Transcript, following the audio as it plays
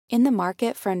In the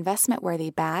market for investment-worthy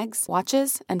bags,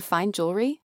 watches, and fine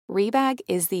jewelry, Rebag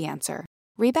is the answer.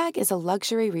 Rebag is a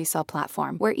luxury resale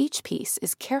platform where each piece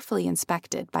is carefully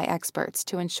inspected by experts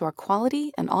to ensure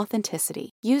quality and authenticity.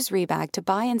 Use Rebag to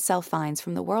buy and sell finds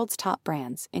from the world's top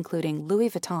brands, including Louis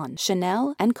Vuitton,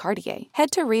 Chanel, and Cartier. Head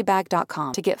to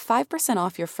Rebag.com to get 5%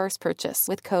 off your first purchase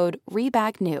with code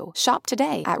REBAGNEW. Shop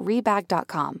today at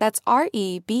Rebag.com. That's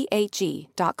REBAG.com.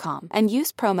 And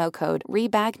use promo code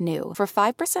REBAGNEW for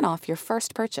 5% off your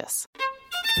first purchase.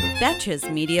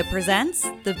 Betches Media presents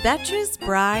the Betches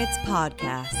Brides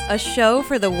Podcast, a show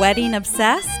for the wedding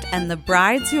obsessed and the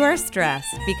brides who are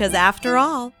stressed, because after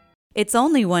all, it's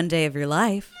only one day of your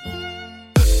life.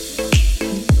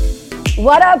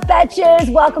 What up,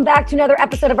 Betches? Welcome back to another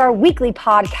episode of our weekly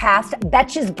podcast,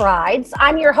 Betches Brides.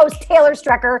 I'm your host, Taylor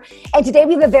Strecker, and today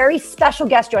we have a very special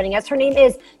guest joining us. Her name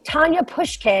is Tanya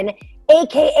Pushkin,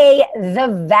 aka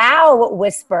The Vow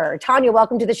Whisperer. Tanya,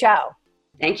 welcome to the show.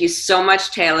 Thank you so much,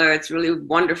 Taylor. It's really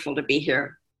wonderful to be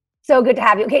here. So good to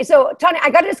have you. Okay, so Tanya, I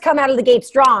got to just come out of the gate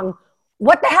strong.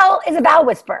 What the hell is a vow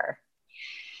whisperer?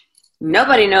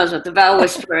 Nobody knows what the Vow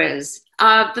Whisperer is.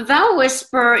 The Vow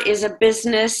Whisperer is a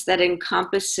business that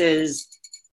encompasses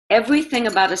everything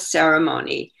about a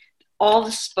ceremony, all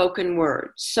the spoken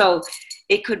words. So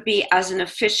it could be as an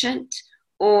officiant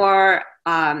or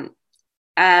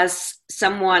as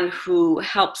someone who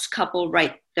helps couple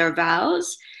write their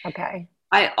vows. Okay.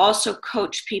 I also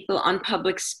coach people on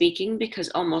public speaking because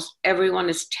almost everyone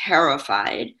is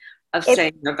terrified of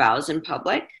saying their vows in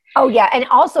public. Oh, yeah. And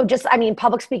also just,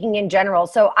 public speaking in general.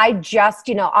 So I just,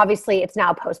 obviously it's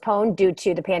now postponed due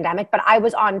to the pandemic, but I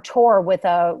was on tour with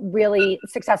a really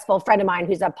successful friend of mine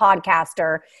who's a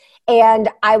podcaster. And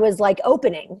I was like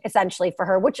opening essentially for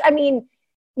her, which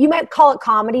you might call it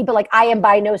comedy, but I am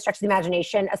by no stretch of the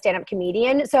imagination a stand-up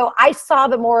comedian. So I saw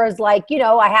it more as I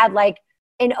had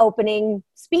an opening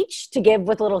speech to give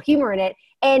with a little humor in it.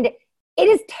 And it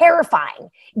is terrifying,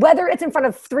 whether it's in front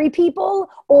of 3 people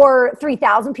or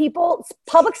 3,000 people.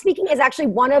 Public speaking is actually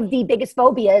one of the biggest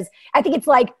phobias. I think it's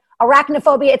like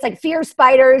arachnophobia. It's like fear of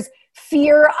spiders,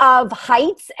 fear of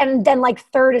heights. And then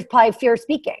third is probably fear of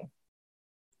speaking.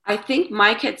 I think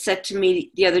Mike had said to me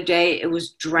the other day, it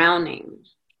was drowning.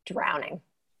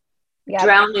 Yeah.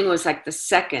 Drowning was the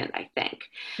second, I think.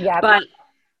 Yeah. But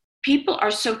people are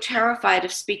so terrified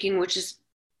of speaking, which is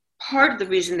part of the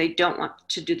reason they don't want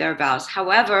to do their vows.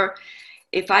 However,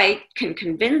 if I can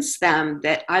convince them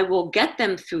that I will get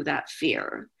them through that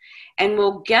fear and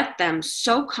will get them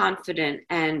so confident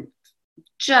and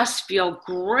just feel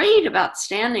great about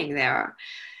standing there,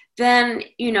 then,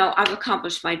 I've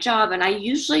accomplished my job, and I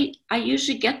usually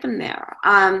get them there.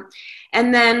 And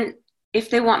then if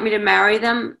they want me to marry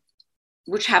them,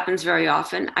 which happens very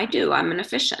often, I do. I'm an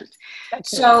officiant.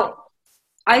 So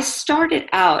I started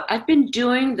out, I've been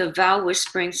doing the vow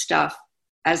whispering stuff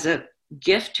as a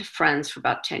gift to friends for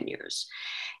about 10 years.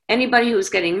 Anybody who was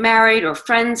getting married or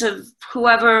friends of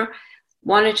whoever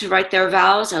wanted to write their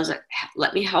vows, I was like,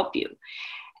 let me help you.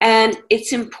 And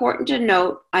it's important to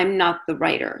note, I'm not the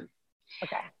writer.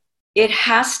 Okay. It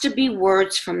has to be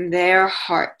words from their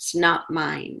hearts, not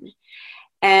mine.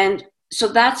 And so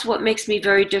that's what makes me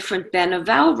very different than a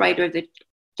vow writer. There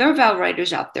are vow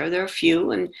writers out there. There are a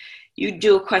few, and you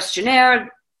do a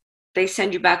questionnaire. They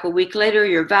send you back a week later,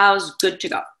 your vows, good to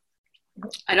go.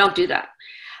 I don't do that.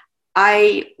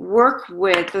 I work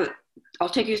with, I'll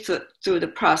take you through the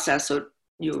process so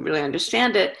you really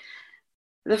understand it.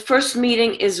 The first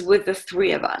meeting is with the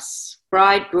 3 of us,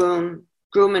 bride, groom,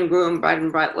 groom and groom, bride and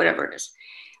bride, whatever it is.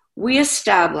 We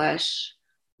establish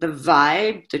the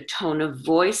vibe, the tone of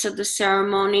voice of the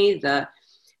ceremony,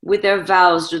 with their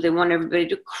vows. Do they want everybody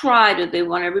to cry? Do they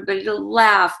want everybody to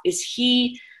laugh? Is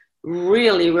he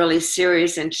really, really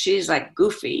serious and she's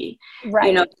goofy?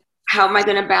 Right. How am I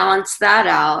going to balance that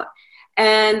out?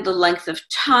 And the length of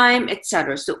time,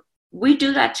 etc. So we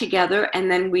do that together, and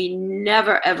then we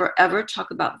never, ever, ever talk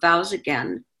about vows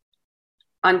again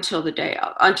until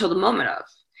the moment of.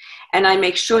 And I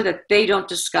make sure that they don't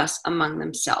discuss among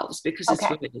themselves because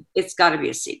it's got to be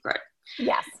a secret.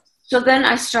 Yes. So then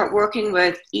I start working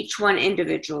with each one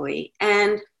individually.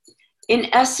 And in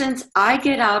essence, I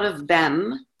get out of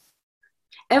them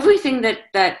everything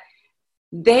that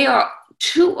they are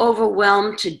too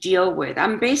overwhelmed to deal with.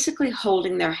 I'm basically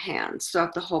holding their hands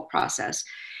throughout the whole process.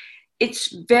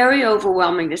 It's very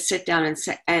overwhelming to sit down and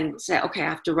say, okay, I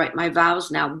have to write my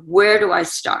vows now. Where do I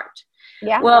start?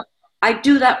 Yeah. Well, I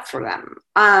do that for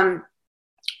them.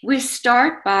 We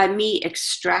start by me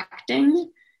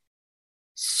extracting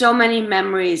so many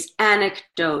memories,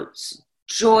 anecdotes,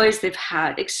 joys they've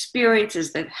had,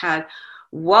 experiences they've had,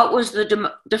 What was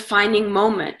the defining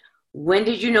moment? When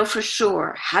did you know for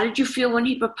sure? How did you feel when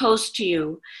he proposed to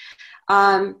you?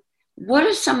 What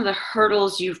are some of the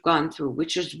hurdles you've gone through,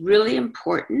 which is really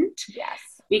important? Yes.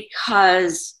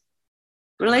 Because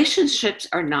relationships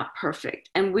are not perfect.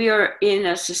 And we are in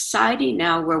a society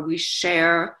now where we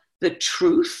share the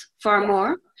truth far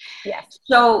more. Yes.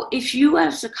 So if you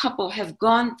as a couple have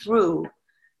gone through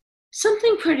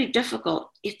something pretty difficult,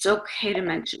 it's okay to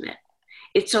mention it.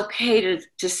 It's okay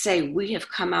to say we have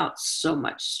come out so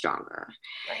much stronger.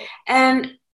 Right.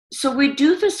 And so we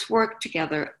do this work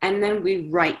together, and then we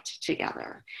write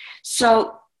together.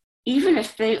 So even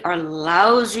if they are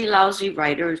lousy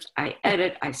writers, I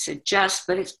edit, I suggest,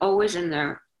 but it's always in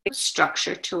their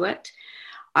structure to it.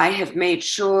 I have made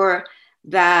sure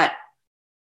that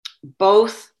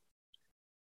both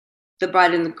the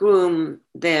bride and the groom,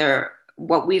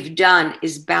 what we've done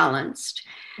is balanced,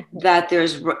 that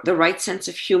there's the right sense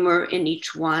of humor in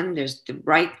each one, there's the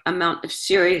right amount of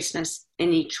seriousness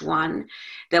in each one,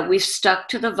 that we've stuck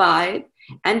to the vibe.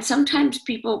 And sometimes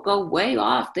people go way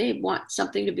off. They want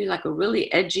something to be like a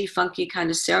really edgy, funky kind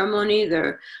of ceremony.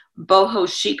 They're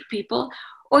boho chic people,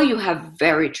 or you have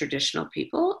very traditional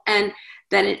people, and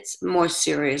then it's more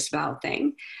serious vow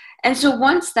thing. And so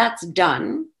once that's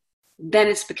done, then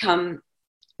it's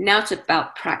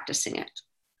about practicing it.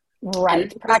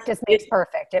 Right. Practice makes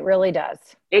perfect. It really does.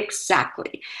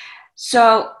 Exactly.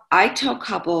 So I tell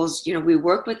couples, we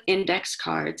work with index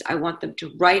cards. I want them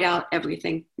to write out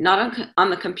everything, not on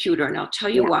the computer. And I'll tell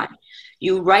you why.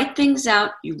 You write things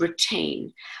out, you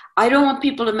retain. I don't want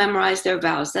people to memorize their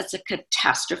vows. That's a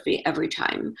catastrophe every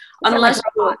time. Unless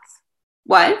like robots.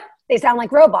 What? They sound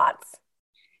like robots.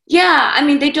 Yeah. I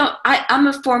mean, they don't. I'm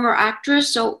a former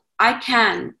actress, so I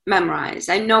can memorize.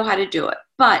 I know how to do it.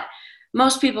 But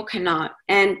most people cannot.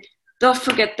 And they'll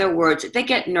forget their words. They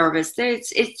get nervous.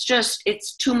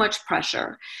 It's too much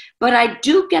pressure. But I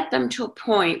do get them to a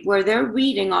point where they're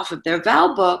reading off of their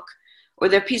vow book or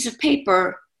their piece of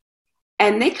paper,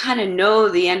 and they kind of know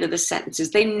the end of the sentences.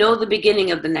 They know the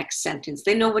beginning of the next sentence.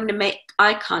 They know when to make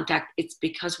eye contact. It's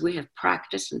because we have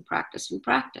practiced and practiced and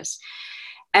practiced.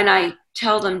 And I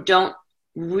tell them, don't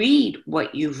read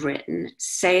what you've written.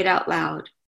 Say it out loud.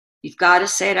 You've got to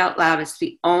say it out loud. It's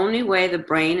the only way the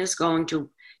brain is going to. You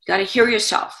got to hear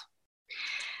yourself.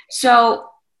 So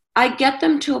I get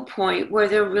them to a point where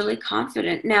they're really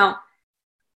confident. Now,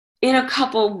 in a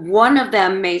couple, one of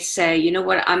them may say, you know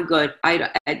what, I'm good.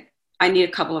 I need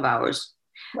a couple of hours.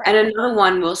 Right. And another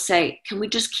one will say, can we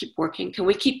just keep working? Can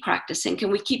we keep practicing?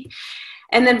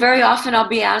 And then very often I'll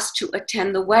be asked to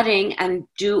attend the wedding and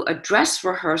do a dress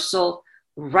rehearsal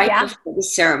right before the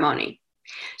ceremony.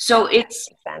 So it's,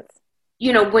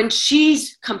 when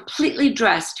she's completely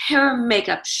dressed, hair and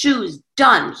makeup, shoes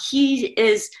done,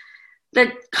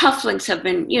 the cufflinks have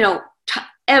been,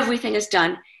 everything is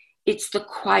done. It's the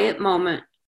quiet moment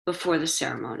before the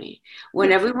ceremony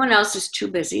when everyone else is too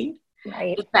busy.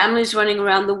 Right. The family's running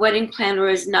around. The wedding planner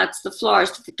is nuts. The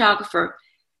florist, the photographer.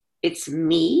 It's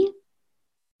me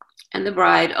and the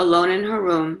bride alone in her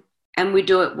room. And we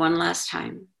do it one last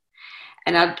time.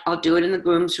 And I'll do it in the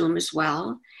groom's room as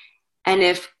well. And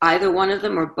if either one of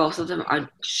them or both of them are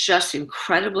just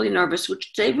incredibly nervous,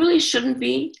 which they really shouldn't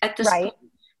be at this point,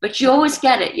 but you always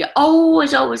get it. You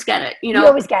always get it. You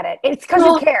always get it. It's because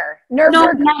you care.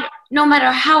 No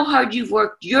matter how hard you've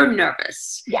worked, you're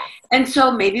nervous. Yes. And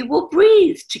so maybe we'll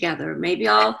breathe together. Maybe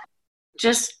I'll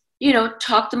just,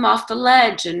 talk them off the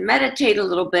ledge and meditate a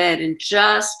little bit and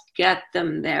just get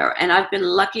them there. And I've been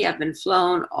lucky. I've been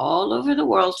flown all over the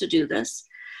world to do this.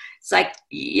 It's like,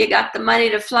 you got the money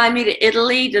to fly me to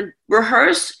Italy to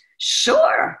rehearse?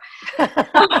 Sure.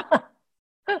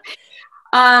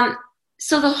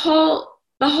 So the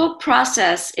whole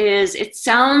process is, it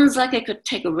sounds like it could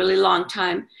take a really long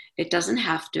time. It doesn't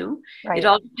have to. Right. It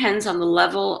all depends on the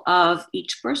level of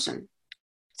each person.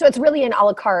 So it's really an a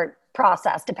la carte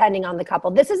process depending on the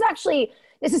couple. This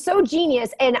is so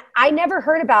genius. And I never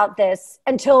heard about this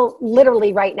until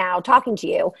literally right now talking to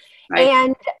you. Right.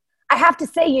 And I have to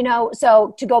say,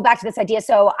 so to go back to this idea,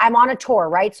 so I'm on a tour,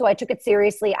 right? So I took it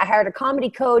seriously. I hired a comedy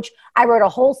coach. I wrote a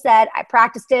whole set. I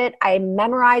practiced it. I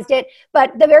memorized it.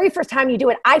 But the very first time you do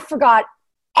it, I forgot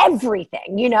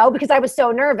everything, because I was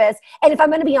so nervous. And if I'm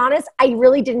going to be honest, I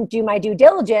really didn't do my due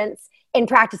diligence in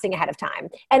practicing ahead of time.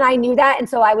 And I knew that. And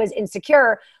so I was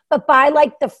insecure. But by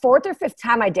like the fourth or fifth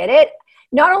time I did it,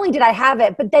 not only did I have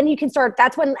it, but then you can start,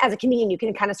 that's when as a comedian, you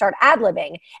can kind of start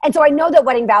ad-libbing. And so I know that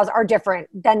wedding vows are different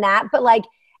than that, but like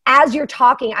as you're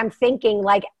talking, I'm thinking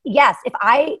like, yes, if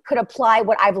I could apply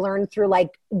what I've learned through like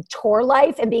tour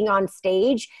life and being on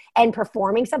stage and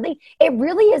performing something, it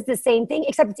really is the same thing,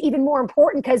 except it's even more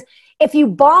important because if you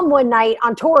bomb one night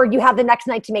on tour, you have the next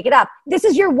night to make it up. This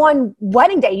is your one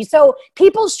wedding day. So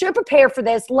people should prepare for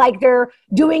this like they're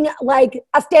doing like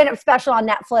a stand-up special on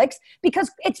Netflix because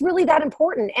it's really that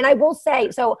important. And I will say,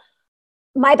 so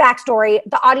my backstory,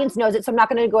 the audience knows it, so I'm not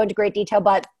going to go into great detail,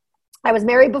 but I was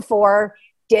married before,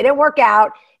 didn't work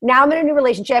out. Now I'm in a new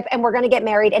relationship and we're going to get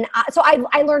married. And so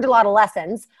I learned a lot of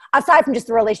lessons aside from just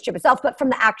the relationship itself, but from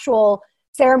the actual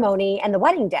ceremony and the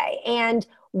wedding day. And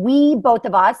we, both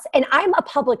of us, and I'm a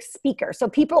public speaker. So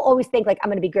people always think like, I'm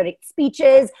going to be great at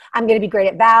speeches. I'm going to be great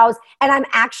at vows. And I'm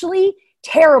actually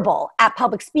terrible at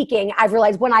public speaking. I've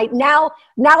realized when now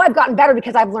I've gotten better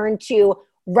because I've learned to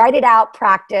write it out,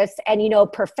 practice, and,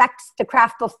 perfect the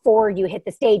craft before you hit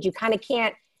the stage. You kind of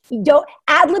can't,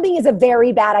 ad-libbing is a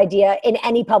very bad idea in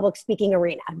any public speaking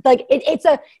arena. Like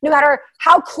no matter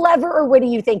how clever or witty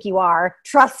you think you are,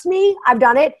 trust me, I've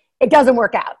done it. It doesn't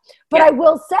work out. But yeah. I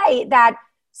will say that,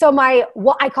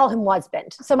 I call him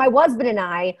husband. So my husband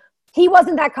and he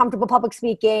wasn't that comfortable public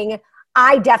speaking.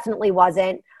 I definitely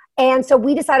wasn't. And so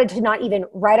we decided to not even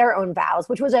write our own vows,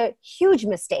 which was a huge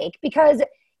mistake because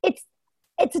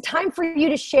it's a time for you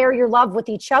to share your love with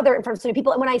each other in front of so many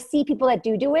people. And when I see people that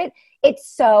do it, it's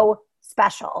so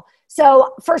special.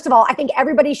 So first of all, I think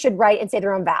everybody should write and say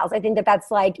their own vows. I think that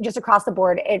that's like just across the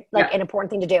board, an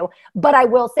important thing to do. But I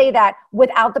will say that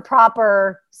without the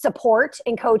proper support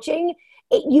and coaching,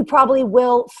 you probably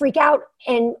will freak out.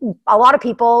 And a lot of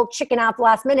people chicken out the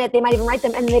last minute. They might even write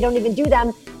them and they don't even do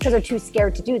them because they're too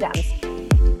scared to do them.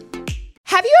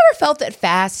 Have you ever felt that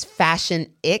fast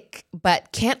fashion ick,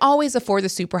 but can't always afford the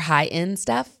super high-end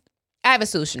stuff? I have a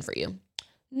solution for you.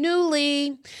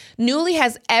 Nuuly. Nuuly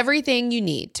has everything you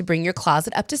need to bring your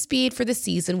closet up to speed for the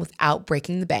season without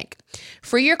breaking the bank.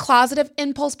 Free your closet of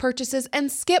impulse purchases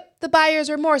and skip the buyer's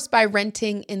remorse by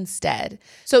renting instead.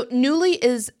 So Nuuly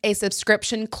is a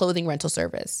subscription clothing rental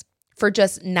service. For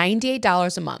just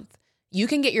 $98 a month, you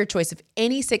can get your choice of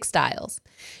any 6 styles.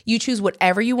 You choose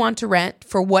whatever you want to rent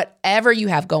for whatever you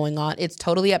have going on. It's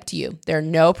totally up to you. There are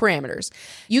no parameters.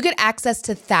 You get access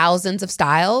to thousands of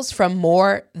styles from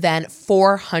more than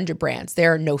 400 brands.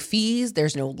 There are no fees.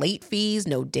 There's no late fees,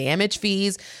 no damage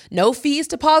fees, no fees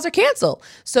to pause or cancel.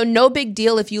 So no big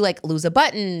deal if you lose a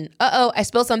button. I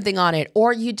spilled something on it,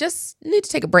 or you just need to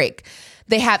take a break.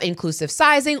 They have inclusive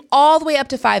sizing all the way up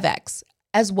to 5X,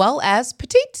 as well as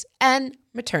petite and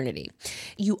maternity.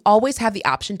 You always have the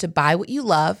option to buy what you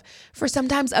love for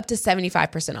sometimes up to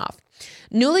 75% off.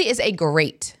 Nuuly is a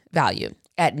great value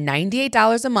at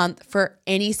 $98 a month for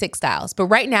any 6 styles. But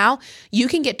right now, you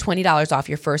can get $20 off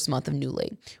your first month of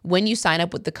Nuuly when you sign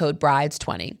up with the code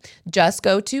BRIDES20. Just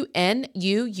go to NUULY.com.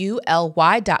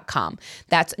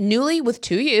 That's Nuuly with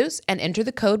 2 U's and enter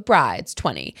the code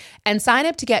BRIDES20 and sign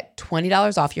up to get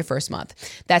 $20 off your first month.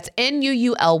 That's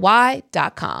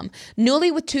NUULY.com.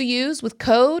 Nuuly with 2 U's with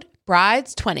code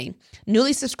BRIDES20.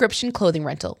 Nuuly subscription clothing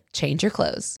rental. Change your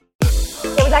clothes.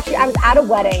 It was actually, I was at a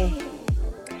wedding.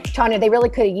 Tanya, they really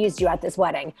could have used you at this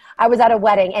wedding. I was at a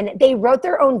wedding and they wrote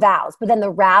their own vows, but then the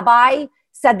rabbi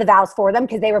said the vows for them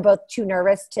because they were both too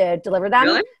nervous to deliver them.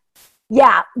 Really?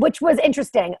 Yeah, which was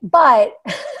interesting. But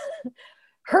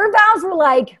her vows were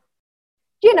like,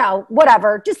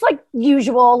 whatever, just like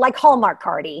usual, like Hallmark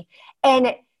cardy.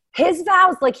 And his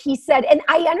vows, like he said, and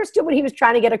I understood what he was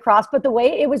trying to get across, but the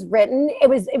way it was written, it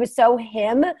was so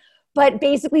him. But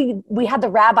basically we had the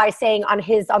rabbi saying on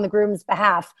the groom's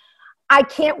behalf, I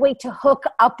can't wait to hook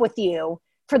up with you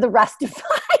for the rest of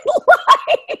my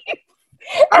life.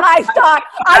 And I thought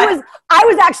I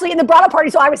was actually in the bridal party.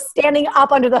 So I was standing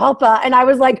up under the chuppah and I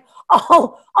was like,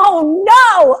 oh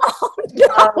no.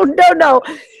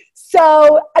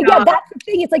 So again, that's the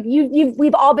thing. It's like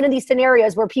we've all been in these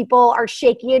scenarios where people are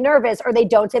shaky and nervous, or they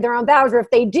don't say their own vows, or if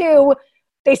they do,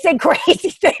 they say crazy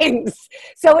things.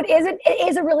 So it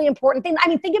is a really important thing. I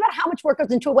mean, think about how much work goes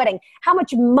into a wedding, how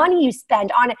much money you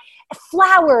spend on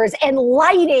flowers and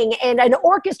lighting and an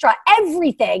orchestra,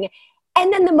 everything.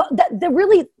 And then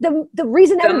the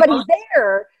reason everybody's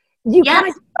there, you kind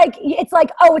of it's like,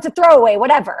 oh, it's a throwaway,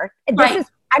 whatever. Right.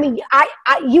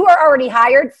 You are already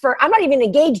hired I'm not even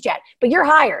engaged yet, but you're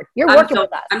hired. You're working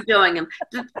with us. I'm doing them.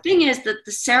 The thing is that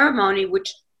the ceremony,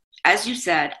 which, as you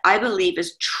said, I believe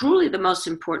is truly the most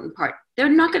important part. They're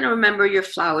not going to remember your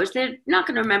flowers. They're not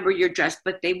going to remember your dress,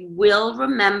 but they will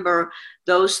remember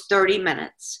those 30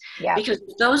 minutes. Yeah. Because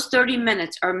if those 30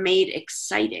 minutes are made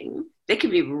exciting, they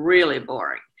can be really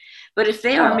boring. But if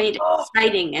they are made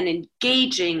exciting and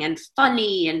engaging and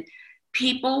funny, and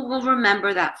people will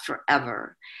remember that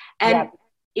forever. And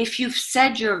if you've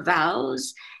said your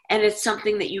vows and it's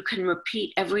something that you can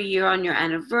repeat every year on your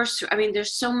anniversary, I mean,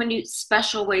 there's so many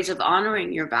special ways of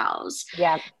honoring your vows.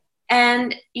 Yeah.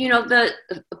 And, you know,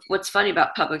 what's funny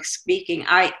about public speaking,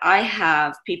 I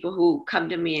have people who come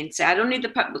to me and say, I don't need the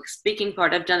public speaking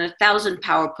part. I've done 1,000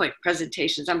 PowerPoint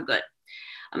presentations. I'm good.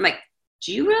 I'm like,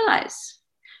 do you realize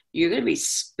you're going to be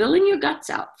spilling your guts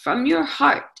out from your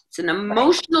heart? It's an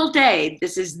emotional day.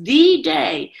 This is the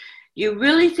day. You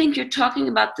really think you're talking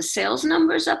about the sales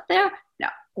numbers up there?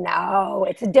 No,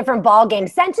 it's a different ball game.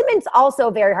 Sentiment's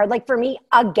also very hard. Like for me,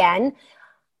 again,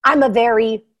 I'm a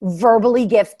very verbally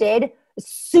gifted,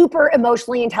 super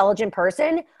emotionally intelligent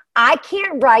person. I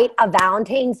can't write a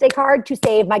Valentine's Day card to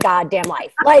save my goddamn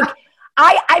life. Like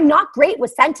I'm not great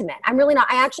with sentiment. I'm really not.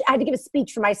 I had to give a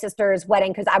speech for my sister's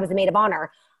wedding because I was the maid of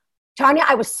honor. Tanya,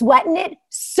 I was sweating it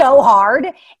so hard.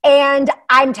 And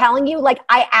I'm telling you, like,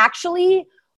 I actually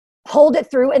pulled it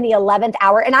through in the 11th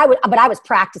hour. But I was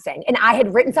practicing, and I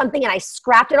had written something and I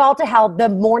scrapped it all to hell the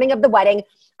morning of the wedding.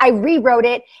 I rewrote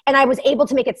it, and I was able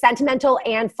to make it sentimental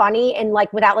and funny, and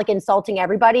like without like insulting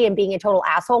everybody and being a total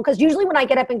asshole. Because usually when I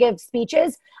get up and give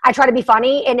speeches, I try to be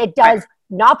funny, and it does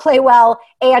not play well,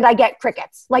 and I get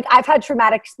crickets. Like I've had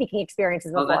traumatic speaking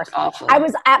experiences before. Oh, that's awful. I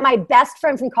was at my best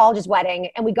friend from college's wedding,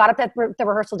 and we got up at the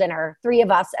rehearsal dinner, 3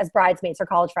 of us as bridesmaids or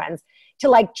college friends, to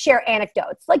like share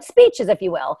anecdotes, like speeches, if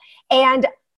you will. And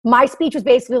my speech was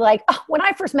basically like, oh, when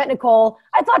I first met Nicole,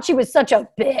 I thought she was such a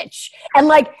bitch. And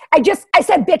like, I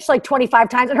said bitch like 25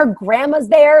 times, and her grandma's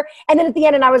there. And then at the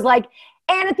end, and I was like,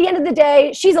 and at the end of the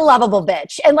day, she's a lovable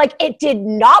bitch. And like, it did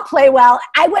not play well.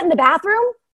 I went in the bathroom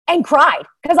and cried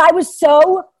because I was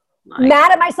so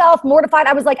mad at myself, mortified.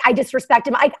 I was like, I disrespect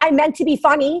him. I meant to be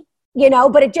funny, you know,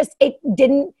 but it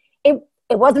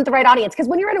wasn't the right audience. Because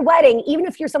when you're at a wedding, even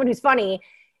if you're someone who's funny,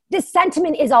 the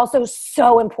sentiment is also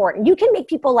so important. You can make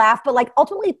people laugh, but like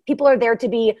ultimately people are there to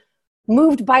be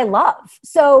moved by love.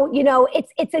 So, you know,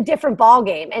 it's a different ball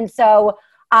game. And so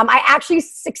I actually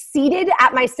succeeded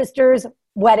at my sister's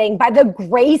wedding by the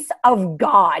grace of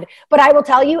God. But I will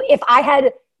tell you, if I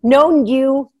had known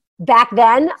you back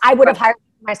then, I would have hired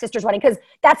my sister's wedding, because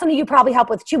that's something you probably help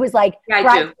with. She was like,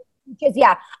 I do. Because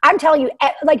I'm telling you,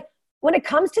 like when it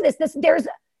comes to this, there's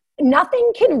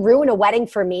nothing can ruin a wedding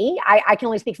for me. I can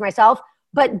only speak for myself.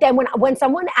 But then when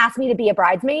someone asks me to be a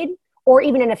bridesmaid or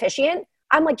even an officiant,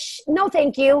 I'm like, no,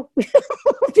 thank you.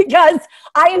 Because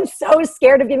I am so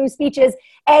scared of giving speeches.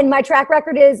 And my track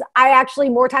record is I actually,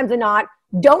 more times than not,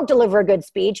 don't deliver a good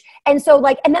speech. And so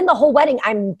like, and then the whole wedding,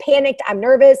 I'm panicked. I'm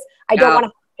nervous. I don't want to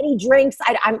have any drinks.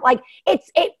 I'm like,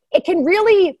 it can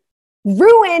really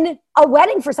ruin a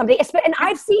wedding for somebody. And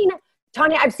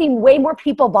Tanya, I've seen way more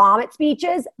people bomb at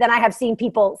speeches than I have seen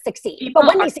people succeed. But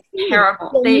when they succeed,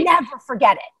 you'll never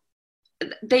forget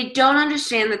it. They don't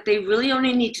understand that they really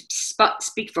only need to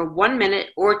speak for 1 minute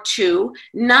or 2,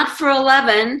 not for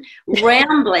 11,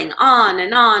 rambling on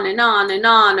and on and on and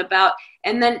on about,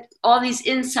 and then all these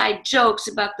inside jokes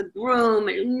about the groom,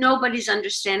 and nobody's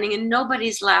understanding and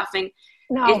nobody's laughing.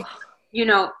 No.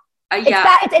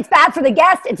 It's bad for the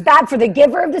guest. It's bad for the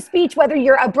giver of the speech, whether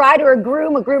you're a bride or a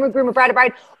groom, a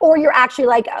bride, or you're actually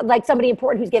like somebody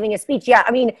important who's giving a speech. Yeah,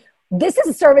 I mean, this is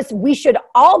a service we should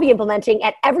all be implementing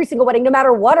at every single wedding, no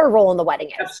matter what our role in the wedding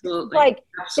is. Absolutely.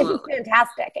 This is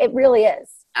fantastic. It really is.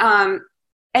 And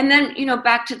then,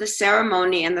 back to the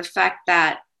ceremony and the fact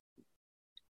that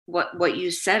what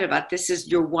you said about this is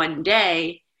your one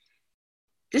day.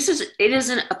 It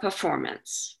isn't a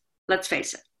performance. Let's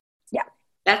face it. Yeah.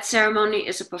 That ceremony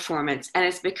is a performance, and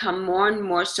it's become more and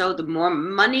more so. The more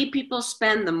money people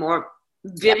spend, the more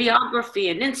videography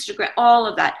and Instagram, all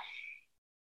of that.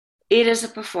 It is a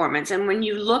performance. And when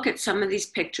you look at some of these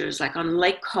pictures, like on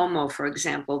Lake Como, for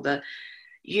example, the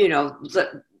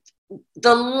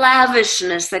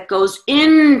lavishness that goes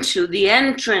into the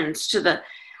entrance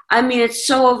it's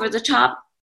so over the top.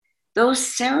 Those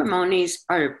ceremonies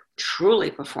are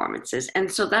truly performances. And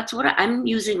so that's what I'm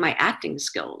using my acting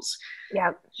skills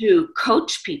to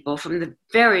coach people from the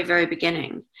very, very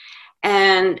beginning.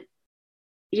 And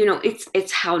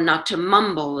it's how not to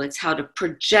mumble. It's how to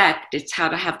project. It's how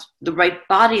to have the right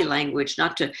body language,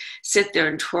 not to sit there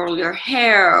and twirl your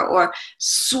hair or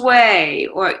sway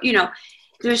or,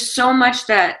 there's so much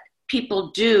that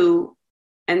people do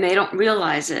and they don't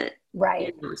realize it.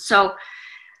 Right. So,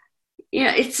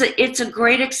 it's a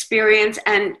great experience.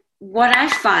 And what I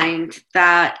find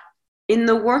that in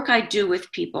the work I do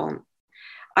with people,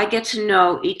 I get to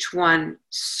know each one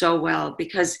so well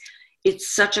because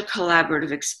it's such a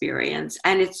collaborative experience,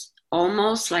 and it's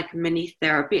almost like mini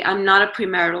therapy. I'm not a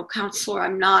premarital counselor.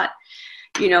 I'm not,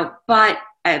 but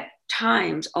at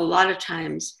times, a lot of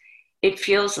times, it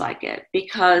feels like it,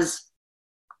 because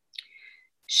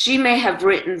she may have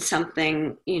written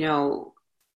something,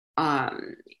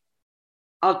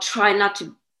 I'll try not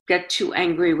to get too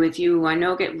angry with you. I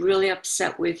know, get really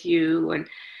upset with you.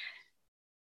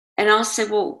 And I'll say,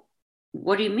 well,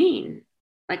 what do you mean?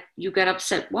 Like, you get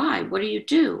upset, why? What do you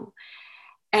do?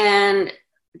 And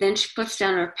then she puts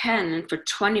down her pen, and for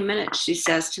 20 minutes, she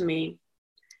says to me,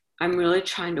 I'm really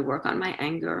trying to work on my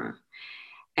anger.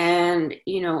 And,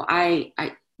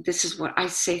 this is what I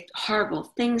say, horrible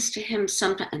things to him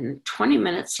sometimes. And 20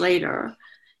 minutes later,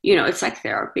 it's like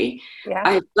therapy. Yeah.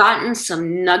 I've gotten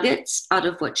some nuggets out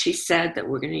of what she said that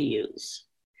we're going to use.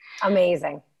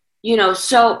 Amazing.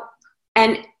 So,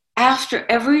 and after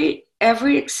every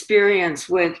experience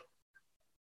with,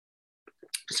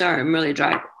 sorry, I'm really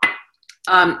dry.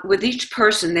 With each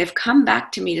person, they've come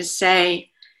back to me to say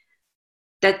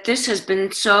that this has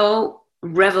been so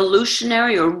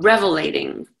revolutionary or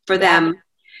revelating for them,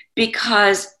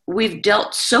 because we've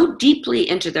dealt so deeply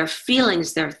into their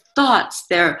feelings, their thoughts,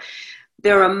 their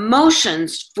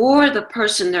emotions for the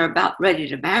person they're about ready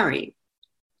to marry.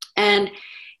 And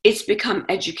it's become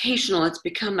educational. It's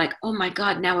become like, oh my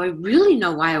God, now I really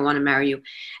know why I want to marry you.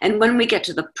 And when we get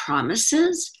to the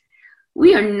promises,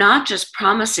 we are not just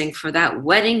promising for that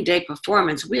wedding day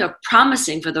performance. We are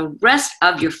promising for the rest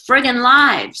of your friggin'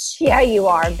 lives. Yeah, you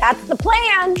are. That's the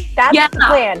plan. That's the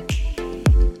plan.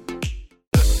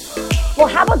 Well,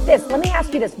 how about this? Let me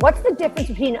ask you this. What's the difference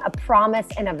between a promise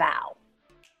and a vow?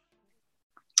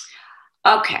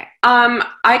 Okay.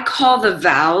 I call the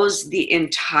vows the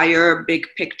entire big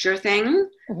picture thing,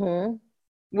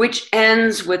 which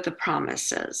ends with the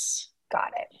promises.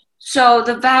 Got it. So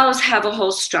the vows have a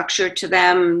whole structure to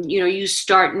them. You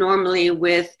start normally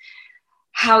with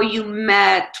how you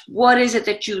met. What is it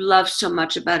that you love so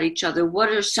much about each other? What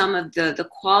are some of the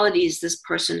qualities this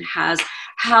person has?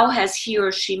 How has he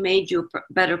or she made you a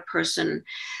better person?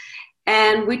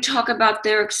 And we talk about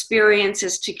their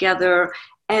experiences together.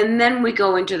 And then we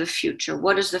go into the future.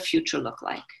 What does the future look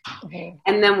like?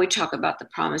 And then we talk about the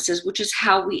promises, which is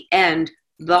how we end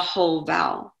the whole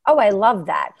vow. Oh, I love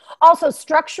that. Also,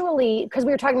 structurally, because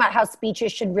we were talking about how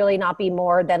speeches should really not be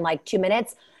more than like 2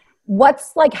 minutes.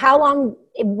 What's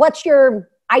your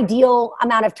ideal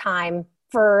amount of time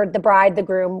for the bride, the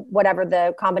groom, whatever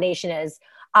the combination is,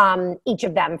 each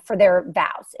of them for their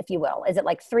vows, if you will? Is it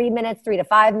like 3 minutes, 3 to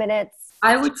 5 minutes?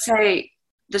 I would say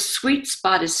the sweet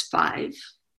spot is 5.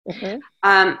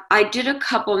 I did a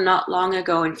couple not long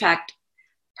ago. In fact,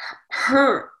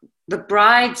 the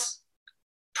bride's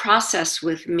process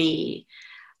with me,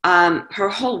 her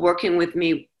whole working with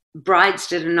me, brides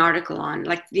did an article on,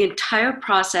 like, the entire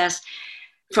process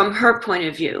from her point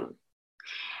of view.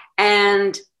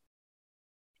 And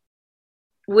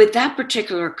with that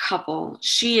particular couple,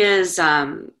 she is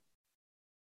a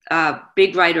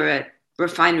big writer at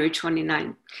Refinery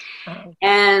 29.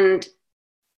 And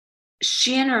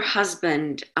she and her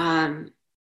husband now,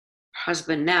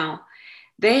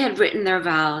 they had written their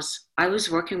vows. I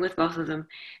was working with both of them.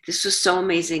 This was so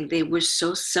amazing. They were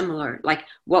so similar. Like,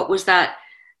 what was that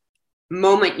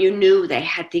moment you knew they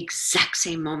had the exact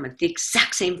same moment, the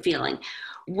exact same feeling?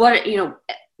 But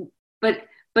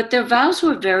their vows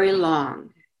were very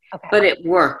long. Okay. But it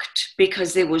worked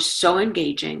because they were so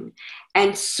engaging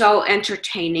and so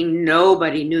entertaining.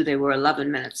 Nobody knew they were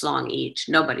 11 minutes long each.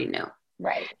 Nobody knew.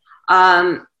 Right.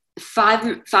 5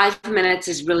 minutes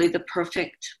is really the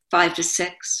perfect. 5 to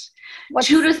 6.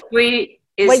 2 to 3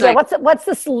 is what's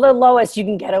the lowest you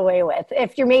can get away with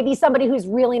if you're maybe somebody who's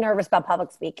really nervous about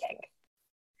public speaking?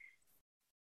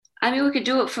 I mean, we could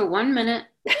do it for 1 minute.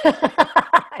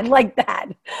 I like that.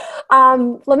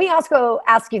 Let me also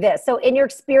ask you this. So in your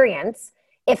experience,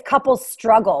 if couples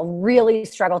really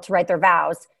struggle to write their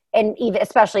vows, and even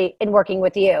especially in working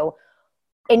with you,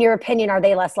 in your opinion, are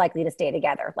they less likely to stay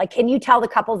together? Like, can you tell the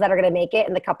couples that are going to make it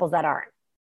and the couples that aren't?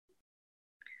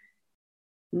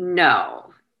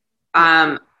 No.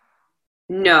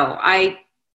 No, I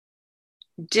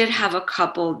did have a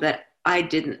couple that I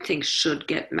didn't think should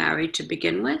get married to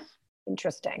begin with.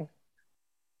 Interesting.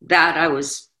 That I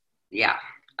was, yeah.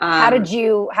 How did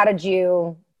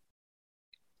you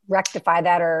rectify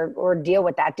that or deal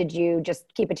with that? Did you just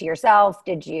keep it to yourself?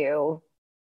 Did you?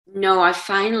 No, I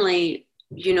finally,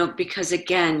 because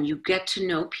again, you get to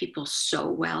know people so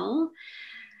well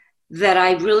that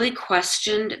I really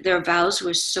questioned. Their vows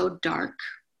were so dark,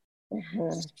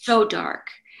 so dark.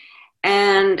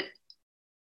 And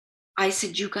I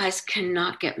said, you guys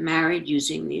cannot get married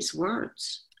using these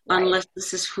words unless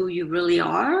this is who you really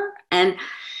are. And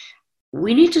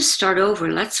we need to start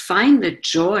over. Let's find the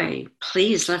joy.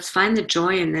 Please, let's find the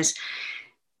joy in this.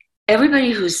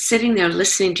 Everybody who's sitting there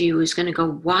listening to you is going to go,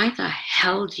 why the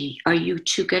hell are you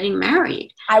two getting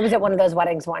married? I was at one of those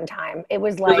weddings one time. It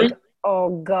was like, Really?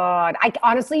 oh God. I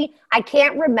honestly, I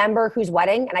can't remember whose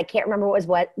wedding, and I can't remember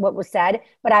what was said,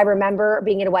 but I remember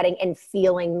being at a wedding and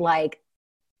feeling like,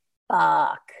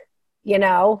 fuck,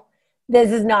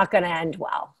 this is not going to end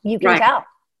well. You can tell.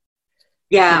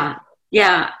 Yeah.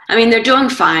 Yeah. I mean, they're doing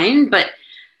fine, but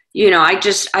I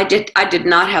did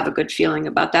not have a good feeling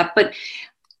about that. But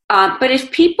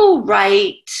if people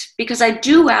write, because I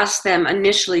do ask them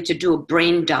initially to do a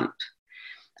brain dump,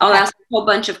 I'll ask a whole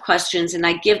bunch of questions and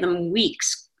I give them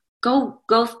weeks. Go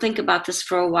think about this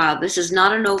for a while. This is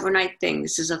not an overnight thing.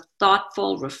 This is a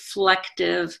thoughtful,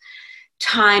 reflective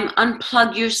time.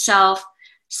 Unplug yourself.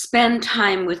 Spend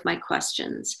time with my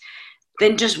questions.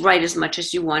 Then just write as much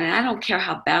as you want. And I don't care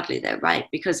how badly they write,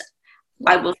 because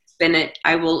I will spin it,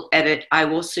 I will edit, I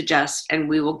will suggest, and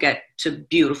we will get to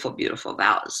beautiful, beautiful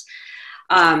vows.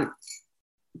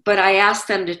 But I ask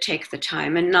them to take the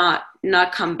time and not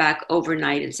come back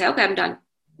overnight and say, okay, I'm done.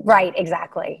 Right,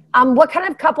 exactly. What kind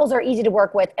of couples are easy to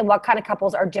work with, and what kind of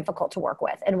couples are difficult to work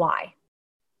with, and why?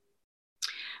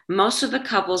 Most of the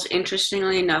couples,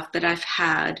 interestingly enough, that I've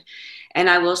had, and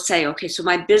I will say, okay, so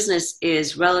my business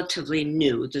is relatively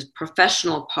new, the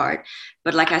professional part.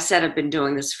 But like I said, I've been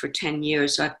doing this for 10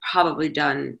 years. So I've probably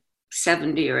done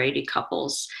 70 or 80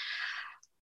 couples.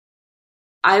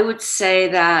 I would say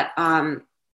that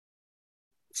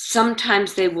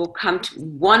sometimes they will come to,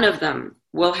 one of them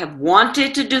will have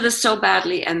wanted to do this so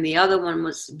badly, and the other one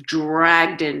was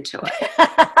dragged into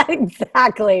it.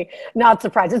 Exactly. Not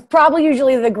surprised. It's probably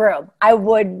usually the groom, I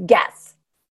would guess.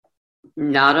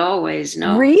 Not always,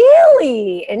 no.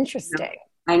 Really? Interesting.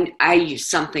 No. I use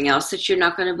something else that you're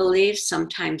not going to believe.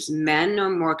 Sometimes men are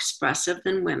more expressive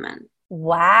than women.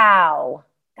 Wow.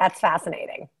 That's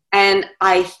fascinating. And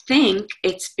I think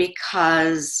it's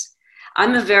because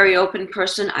I'm a very open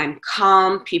person. I'm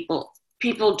calm.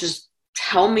 People just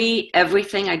tell me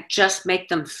everything. I just make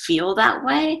them feel that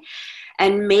way.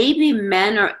 And maybe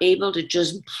men are able to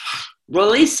just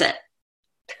release it.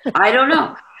 I don't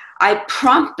know. I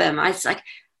prompt them. I was like,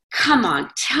 come on,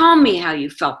 tell me how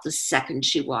you felt the second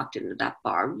she walked into that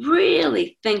bar.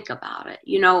 Really think about it,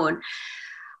 and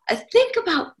I think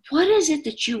about what is it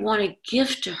that you want to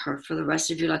give to her for the rest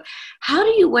of your life. How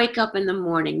do you wake up in the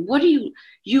morning? What do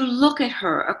you look at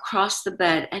her across the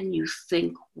bed and you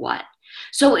think what?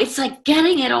 So it's like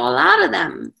getting it all out of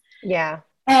them. Yeah.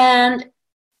 And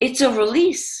it's a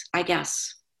release, I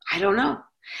guess. I don't know.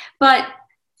 But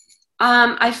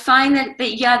I find that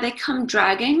they come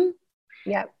dragging.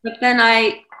 Yeah. But then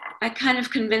I kind of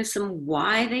convince them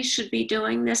why they should be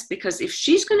doing this, because if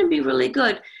she's going to be really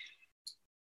good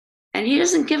and he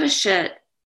doesn't give a shit,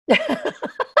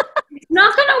 it's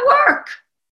not going to work,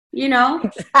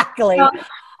 Exactly.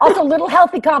 Also, little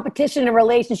healthy competition in a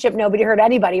relationship, nobody hurt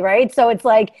anybody, right? So it's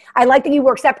like, I like that you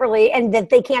work separately and that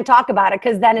they can't talk about it,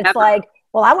 because then it's like,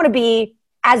 well, I want to be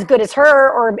as good as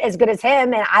her or as good as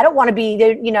him, and I don't want to be,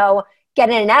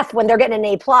 getting an F when they're getting an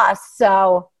A+.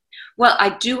 So, well, I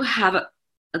do have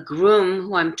a groom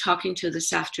who I'm talking to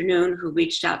this afternoon who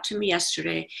reached out to me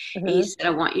yesterday. Mm-hmm. He said, I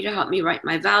want you to help me write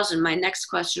my vows. And my next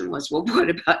question was, well, what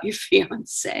about your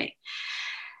fiance?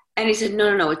 And he said,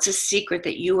 no, it's a secret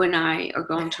that you and I are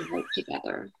going to write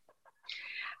together.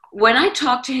 When I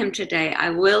talk to him today, I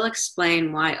will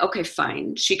explain why. Okay,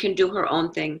 fine, she can do her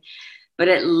own thing, but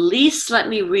at least let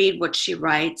me read what she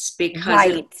writes,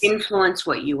 because it influences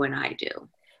what you and I do.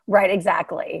 Right,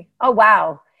 exactly. Oh,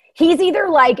 wow. He's either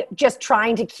like just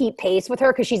trying to keep pace with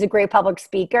her because she's a great public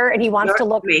speaker and he wants to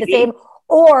look the same,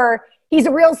 or he's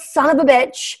a real son of a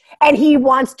bitch and he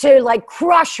wants to like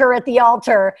crush her at the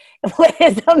altar with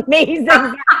his amazing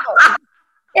vows.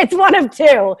 It's one of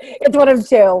two.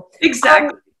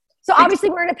 Exactly. So obviously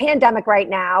we're in a pandemic right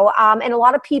now, and a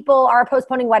lot of people are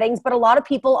postponing weddings, but a lot of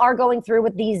people are going through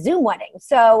with these Zoom weddings.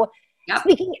 So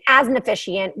speaking as an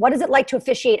officiant, what is it like to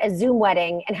officiate a Zoom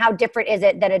wedding, and how different is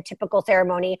it than a typical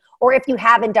ceremony? Or if you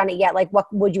haven't done it yet, like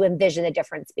what would you envision the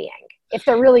difference being, if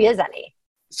there really is any?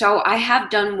 So I have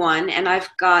done one, and I've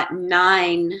got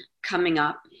 9 coming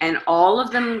up, and all of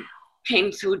them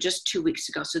came through just 2 weeks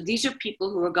ago. So these are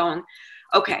people who are going,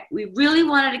 okay, we really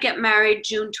wanted to get married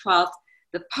June 12th.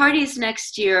 The party's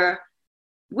next year.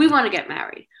 We want to get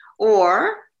married.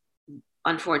 Or,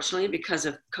 unfortunately, because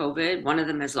of COVID, one of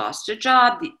them has lost a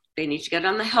job. They need to get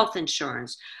on the health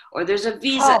insurance. Or there's a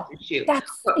visa issue.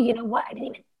 You know what? I didn't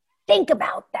even think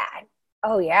about that.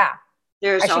 Oh, yeah.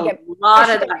 There's a lot I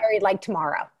should of get married like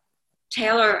tomorrow.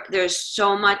 Taylor, there's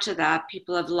so much of that.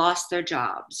 People have lost their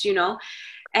jobs, you know?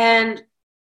 And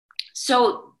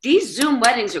so these Zoom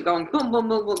weddings are going boom, boom,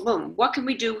 boom, boom, boom. What can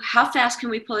we do? How fast can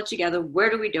we pull it together? Where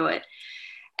do we do it?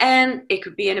 And it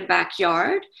could be in a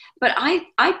backyard, but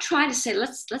I try to say,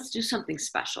 let's do something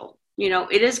special. You know,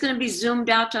 it is going to be Zoomed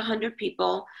out to 100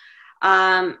 people.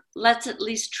 Let's at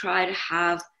least try to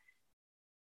have,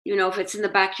 you know, if it's in the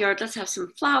backyard, let's have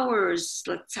some flowers,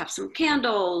 let's have some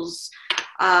candles,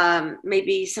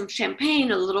 maybe some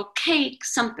champagne, a little cake,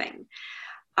 something.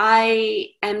 I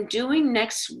am doing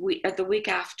next week, the week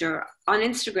after, on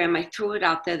Instagram, I threw it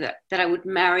out there that I would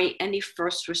marry any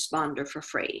first responder for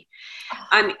free.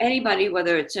 Anybody,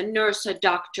 whether it's a nurse, a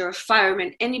doctor, a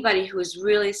fireman, anybody who has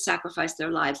really sacrificed their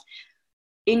lives.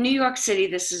 In New York City,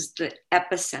 this is the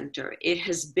epicenter. It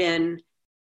has been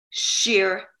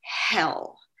sheer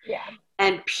hell. Yeah.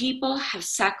 And people have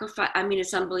sacrificed, I mean,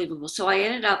 it's unbelievable. So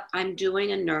I'm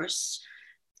doing a nurse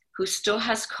who still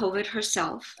has COVID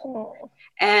herself. Oh.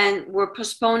 And we're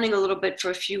postponing a little bit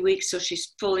for a few weeks so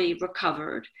she's fully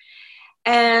recovered.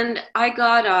 And I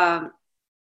got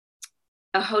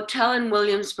a hotel in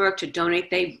Williamsburg to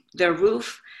donate their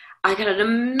roof. I got an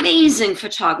amazing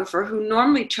photographer who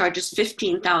normally charges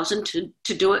 $15,000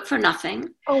 to do it for nothing.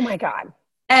 Oh my God.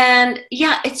 And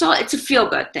yeah, it's a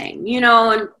feel-good thing, you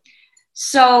know. And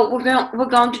so we're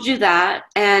going to do that.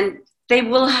 And they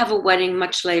will have a wedding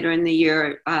much later in the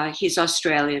year. He's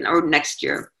Australian, or next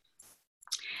year.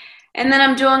 And then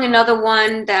I'm doing another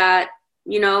one that,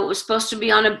 you know, it was supposed to be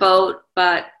on a boat,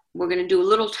 but we're going to do a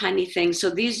little tiny thing. So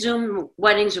these Zoom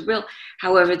weddings are real.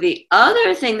 However, the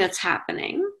other thing that's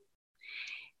happening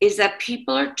is that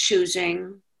people are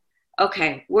choosing,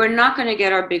 okay, we're not going to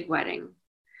get our big wedding.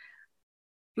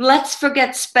 Let's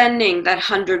forget spending that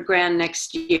 $100,000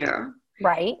 next year.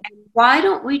 Right. And why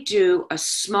don't we do a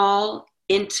small,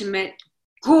 intimate,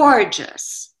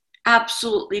 gorgeous,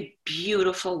 absolutely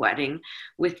beautiful wedding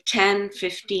with 10,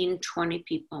 15, 20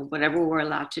 people, whatever we're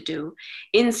allowed to do,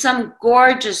 in some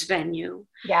gorgeous venue.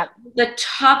 Yeah. The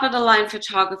top of the line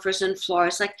photographers and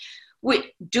florists, like,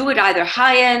 we do it either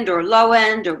high end or low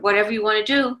end or whatever you want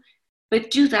to do, but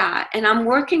do that. And I'm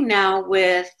working now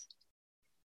with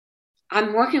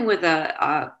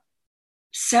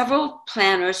several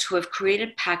planners who have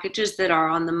created packages that are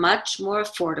on the much more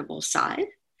affordable side.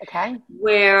 Okay.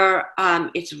 Where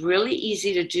it's really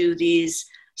easy to do these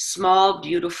small,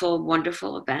 beautiful,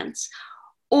 wonderful events.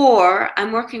 Or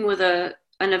I'm working with a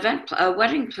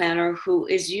wedding planner who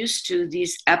is used to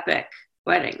these epic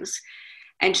weddings,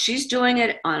 and she's doing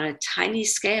it on a tiny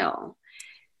scale.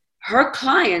 Her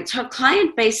client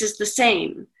base is the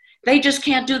same. They just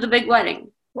can't do the big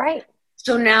wedding. Right.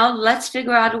 So now let's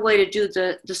figure out a way to do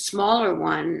the smaller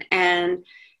one. And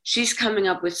she's coming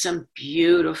up with some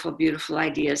beautiful, beautiful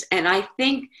ideas. And I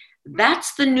think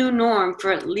that's the new norm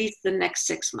for at least the next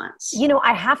 6 months. You know,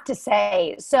 I have to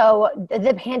say, so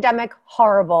the pandemic,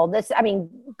 horrible. This, I mean,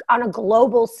 on a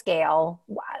global scale,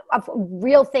 of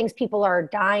real things, people are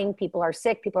dying, people are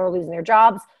sick, people are losing their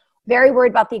jobs, very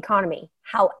worried about the economy.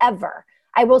 However,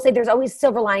 I will say there's always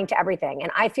silver lining to everything.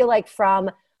 And I feel like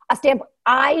from a standpoint,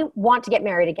 I want to get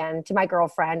married again to my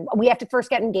girlfriend. We have to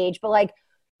first get engaged, but like,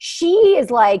 she's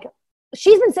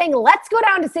been saying, let's go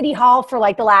down to City Hall for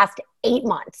like the last 8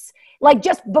 months, like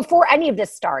just before any of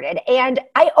this started. And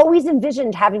I always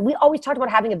envisioned we always talked about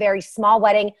having a very small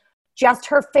wedding, just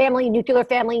her family, nuclear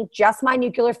family, just my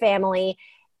nuclear family.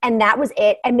 And that was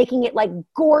it. And making it like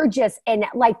gorgeous and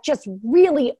like just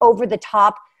really over the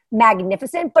top,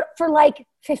 magnificent, but for like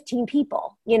 15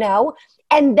 people, you know?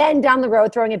 And then down the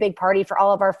road, throwing a big party for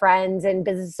all of our friends and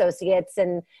business associates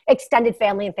and extended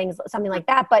family and things, something like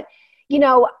that. But, you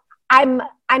know, I'm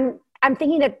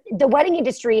thinking that the wedding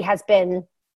industry has been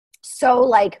so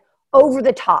like over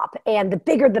the top, and the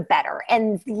bigger, the better.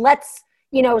 And let's,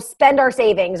 you know, spend our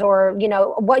savings, or, you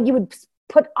know, what you would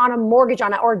put on a mortgage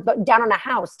on it or down on a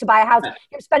house to buy a house,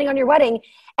 you're spending on your wedding.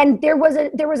 And there was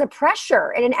a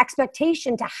pressure and an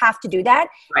expectation to have to do that.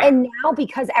 Right. And now,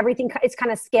 because everything is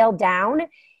kind of scaled down,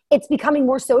 it's becoming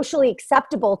more socially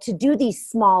acceptable to do these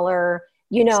smaller,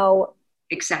 you know,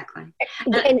 exactly,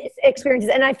 and experiences.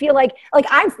 And I feel like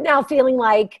I'm now feeling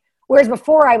like, whereas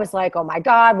before I was like, oh my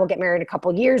God, we'll get married in a couple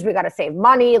of years. We got to save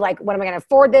money. Like, when am I going to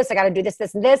afford this? I got to do this,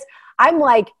 this, and this. I'm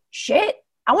like, shit,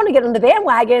 I want to get on the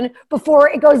bandwagon before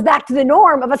it goes back to the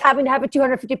norm of us having to have a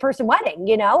 250 person wedding.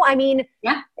 You know, I mean,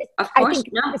 yeah, of course. I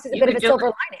think this is a bit of a silver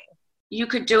lining. You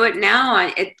could do it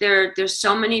now. There's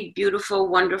so many beautiful,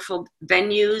 wonderful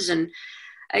venues, and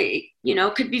you know,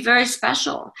 could be very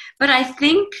special. But I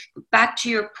think, back to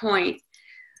your point,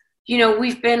 you know,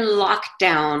 we've been locked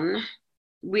down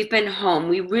we've been home.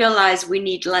 We realize we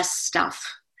need less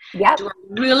stuff. Yep. Do I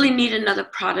really need another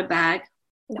Prada bag?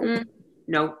 Nope.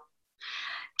 No.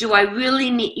 Do I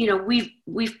really need,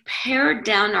 we've pared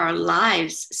down our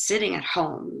lives sitting at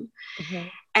home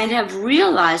and have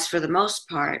realized for the most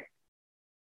part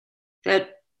that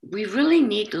we really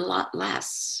need a lot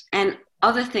less, and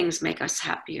other things make us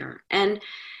happier. And,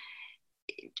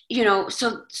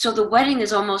 so the wedding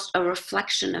is almost a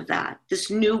reflection of that, this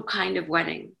new kind of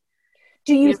wedding.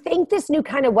 Do you think this new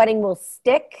kind of wedding will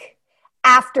stick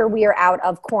after we are out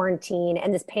of quarantine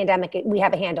and this pandemic, we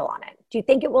have a handle on it? Do you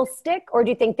think it will stick, or do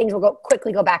you think things will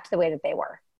quickly go back to the way that they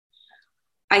were?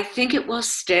 I think it will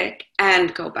stick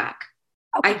and go back.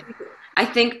 Okay. I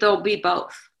think there'll be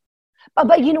both.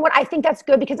 But you know what? I think that's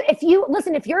good, because if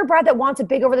you're a bride that wants a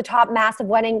big over the top massive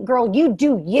wedding, girl, you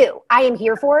do you. I am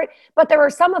here for it. But there are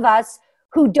some of us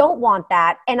who don't want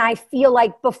that. And I feel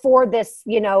like before this,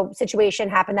 situation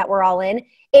happened that we're all in,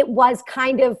 it was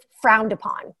kind of frowned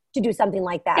upon to do something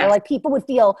like that. Yes. Or like people would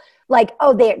feel like,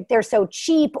 oh, they're so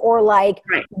cheap, or like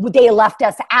they left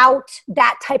us out,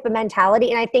 that type of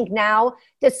mentality. And I think now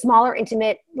the smaller,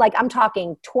 intimate, like I'm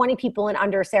talking 20 people and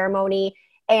under ceremony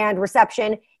and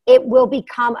reception, it will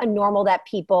become a normal that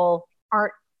people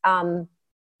aren't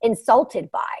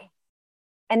insulted by.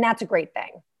 And that's a great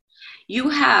thing. You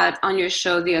had on your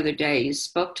show the other day, you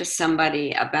spoke to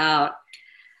somebody about,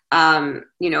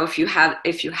 if you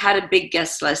had a big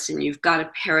guest list and you've got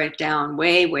to pare it down,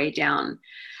 way, way down.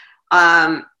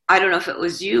 I don't know if it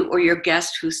was you or your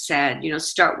guest who said,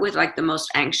 start with like the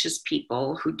most anxious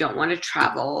people who don't want to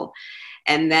travel.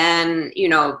 And then,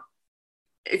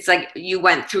 it's like you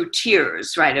went through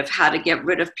tiers, right, of how to get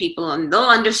rid of people, and they'll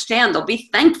understand. They'll be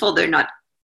thankful they're not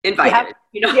invited.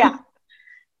 Yeah.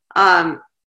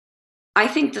 I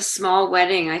think the small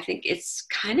wedding, I think it's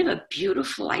kind of a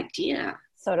beautiful idea.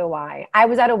 So do I. I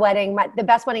was at a wedding, the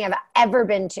best wedding I've ever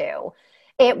been to.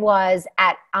 It was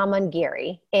at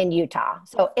Amangiri in Utah.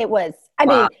 So it was,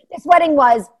 this wedding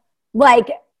was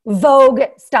like Vogue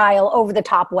style over the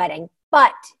top wedding,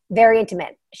 but very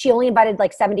intimate. She only invited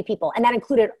like 70 people, and that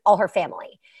included all her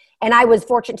family. And I was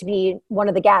fortunate to be one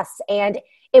of the guests. And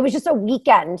it was just a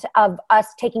weekend of us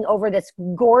taking over this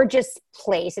gorgeous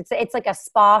place. It's like a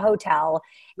spa hotel.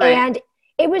 Right. And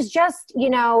it was just,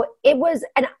 it was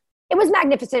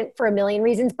magnificent for a million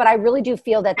reasons, but I really do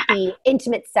feel that the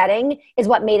intimate setting is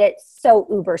what made it so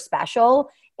uber special.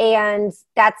 And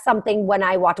that's something when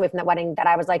I walked away from that wedding that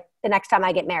I was like, the next time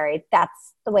I get married,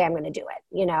 that's the way I'm going to do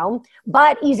it,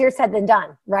 but easier said than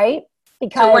done. Right.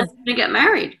 Because so when's going to get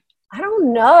married? I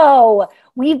don't know.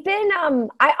 We've been,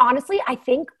 I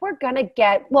think we're going to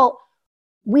get,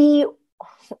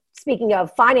 speaking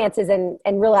of finances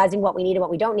and realizing what we need and what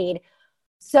we don't need.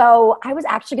 So I was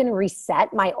actually going to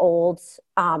reset my old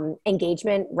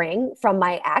engagement ring from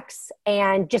my ex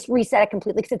and just reset it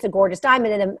completely, because it's a gorgeous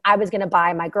diamond. And then I was going to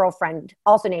buy my girlfriend,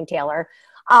 also named Taylor,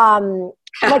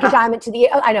 like a diamond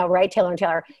I know, right? Taylor and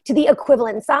Taylor, to the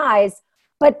equivalent size,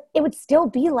 but it would still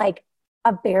be like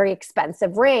a very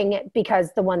expensive ring, because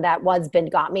the one that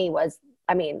got me was,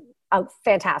 a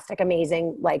fantastic,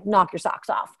 amazing, like knock your socks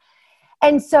off.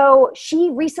 And so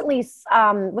she recently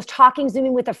was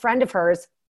Zooming with a friend of hers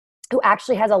who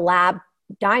actually has a lab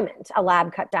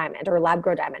cut diamond or a lab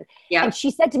grown diamond. Yeah. And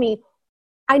she said to me,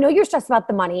 I know you're stressed about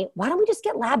the money. Why don't we just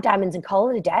get lab diamonds and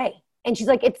call it a day? And she's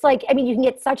like, it's like, you can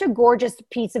get such a gorgeous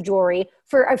piece of jewelry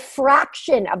for a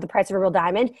fraction of the price of a real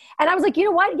diamond. And I was like, you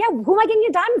know what? Yeah, who am I getting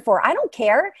a diamond for? I don't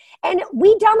care. And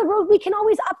down the road, we can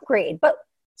always upgrade. But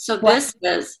so this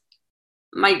is,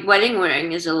 my wedding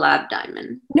ring is a lab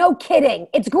diamond. No kidding.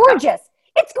 It's gorgeous.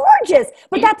 It's gorgeous.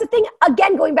 But that's the thing,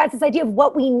 again, going back to this idea of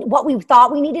what we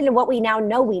thought we needed and what we now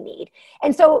know we need.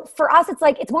 And so for us, it's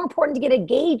like, it's more important to get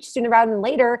engaged sooner rather than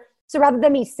later. So rather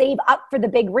than me save up for the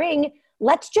big ring,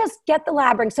 let's just get the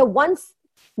lab ring. So once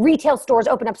retail stores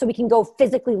open up so we can go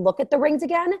physically look at the rings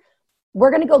again, we're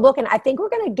going to go look, and I think we're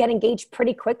going to get engaged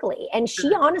pretty quickly. And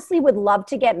she honestly would love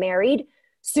to get married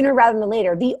sooner rather than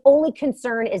later. The only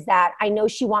concern is that I know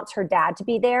she wants her dad to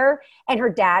be there, and her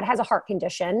dad has a heart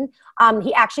condition.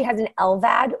 He actually has an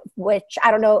LVAD, which I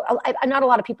don't know, not a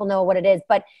lot of people know what it is,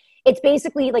 but it's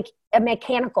basically like a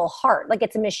mechanical heart. Like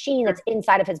it's a machine that's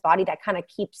inside of his body that kind of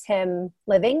keeps him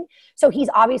living. So he's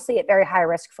obviously at very high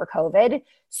risk for COVID.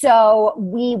 So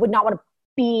we would not want to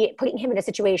be putting him in a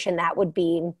situation that would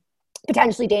be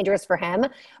potentially dangerous for him.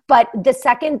 But the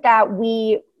second that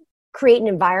we create an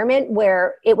environment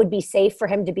where it would be safe for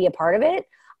him to be a part of it,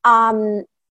 I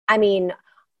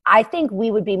think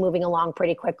we would be moving along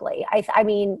pretty quickly.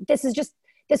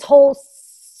 This whole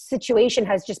situation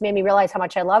has just made me realize how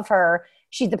much I love her.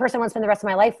 She's the person I want to spend the rest of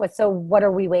my life with. So what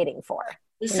are we waiting for?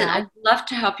 Listen, I'd love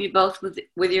to help you both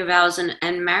with your vows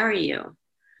and marry you.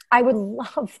 I would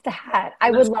love that.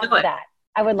 I would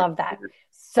love that.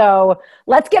 So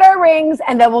let's get our rings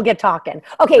and then we'll get talking.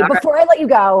 Okay, before I let you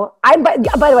go, by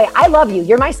the way, I love you.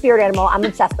 You're my spirit animal. I'm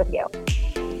obsessed with you.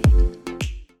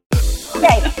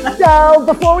 Okay, so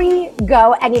before we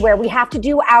go anywhere, we have to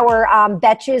do our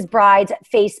Betches Brides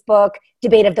Facebook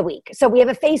debate of the week. So we have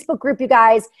a Facebook group, you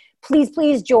guys.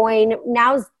 Please join.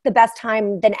 Now's the best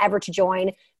time than ever to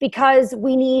join because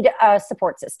we need a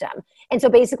support system. And so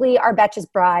basically our Betches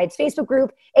Brides Facebook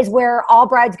group is where all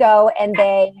brides go and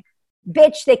they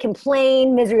bitch, they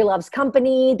complain, misery loves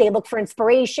company, they look for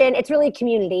inspiration. It's really a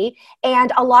community.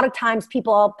 And a lot of times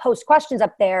people post questions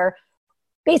up there,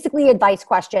 basically advice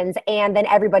questions, and then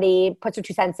everybody puts their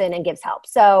 2 cents in and gives help.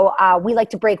 So we like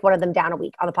to break one of them down a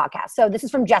week on the podcast. So this is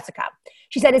from Jessica.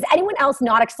 She said, is anyone else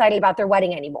not excited about their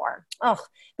wedding anymore?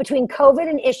 Between COVID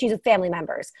and issues with family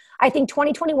members. I think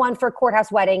 2021 for a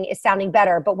courthouse wedding is sounding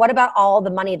better, but what about all the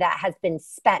money that has been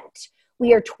spent?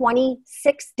 We are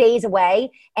 26 days away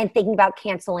and thinking about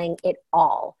canceling it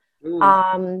all.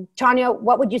 Tanya,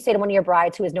 what would you say to one of your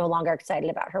brides who is no longer excited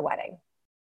about her wedding?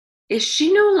 Is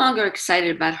she no longer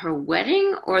excited about her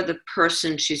wedding or the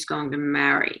person she's going to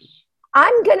marry?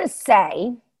 I'm going to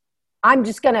say, I'm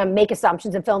just going to make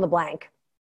assumptions and fill in the blank.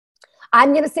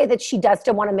 I'm going to say that she does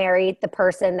still want to marry the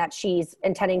person that she's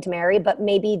intending to marry, but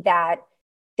maybe that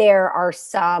there are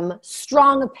some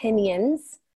strong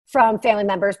opinions from family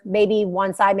members, maybe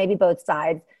one side, maybe both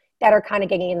sides, that are kind of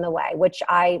getting in the way, which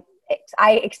I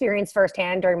experienced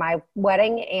firsthand during my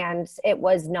wedding, and it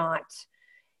does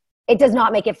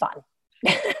not make it fun.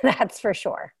 That's for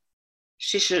sure.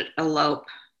 She should elope.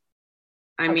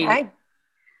 I mean,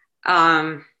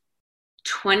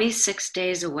 26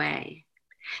 days away.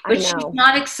 But she's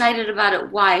not excited about it.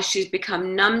 Why? She's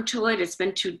become numb to it. It's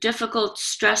been too difficult,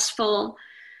 stressful.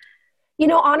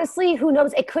 Honestly, who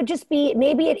knows? It could just be,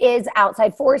 maybe it is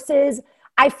outside forces.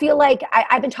 I feel like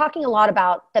I've been talking a lot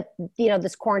about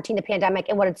this quarantine, the pandemic,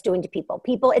 and what it's doing to people.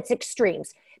 It's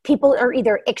extremes. People are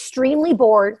either extremely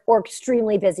bored or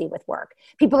extremely busy with work.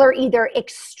 People are either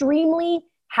extremely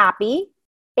happy,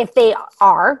 if they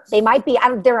might be,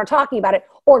 they're not talking about it,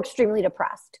 or extremely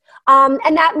depressed.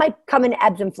 And that might come in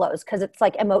ebbs and flows because it's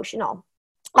like emotional.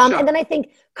 Sure. And then I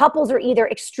think couples are either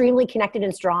extremely connected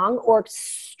and strong or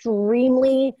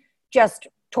extremely just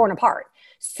torn apart.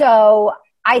 So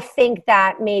I think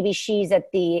that maybe she's at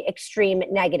the extreme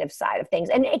negative side of things.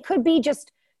 And it could be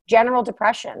just general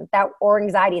depression or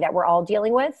anxiety that we're all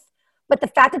dealing with. But the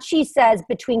fact that she says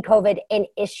between COVID and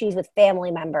issues with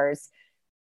family members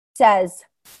says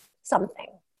something.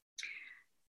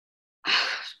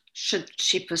 Should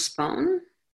she postpone?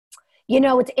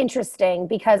 It's interesting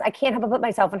because I can't help but put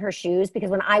myself in her shoes, because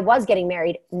when I was getting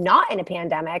married, not in a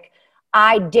pandemic,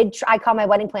 I called my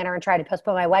wedding planner and tried to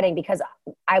postpone my wedding because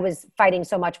I was fighting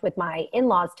so much with my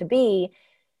in-laws to be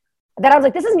that I was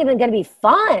like, this isn't even going to be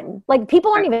fun. Like,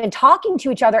 people aren't even talking to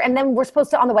each other. And then we're supposed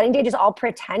to, on the wedding day, just all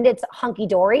pretend it's hunky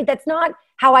dory. That's not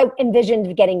how I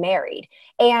envisioned getting married.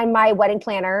 And my wedding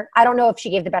planner, I don't know if she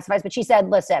gave the best advice, but she said,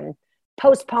 listen,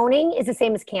 postponing is the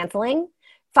same as canceling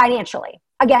financially.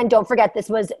 Again, don't forget, this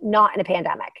was not in a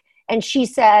pandemic. And she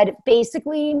said,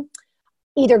 basically,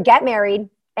 either get married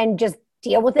and just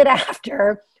deal with it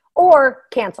after, or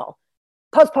cancel.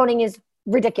 Postponing is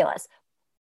ridiculous.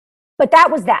 But that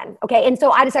was then, okay? And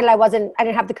so I decided I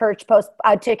didn't have the courage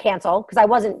to cancel because I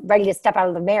wasn't ready to step out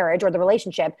of the marriage or the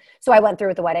relationship. So I went through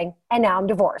with the wedding, and now I'm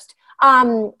divorced.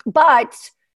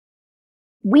 But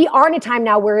we are in a time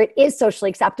now where it is socially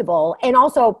acceptable and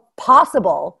also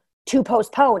possible to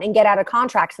postpone and get out of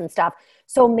contracts and stuff.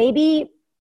 So maybe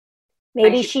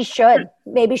she should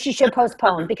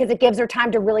postpone because it gives her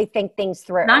time to really think things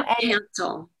through. Not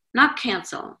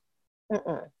cancel.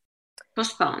 Mm-mm.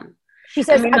 Postpone. She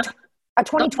says a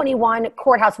 2021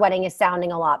 courthouse wedding is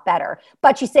sounding a lot better,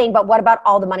 but she's saying, but what about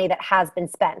all the money that has been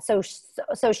spent? So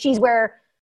she's where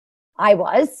I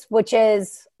was, which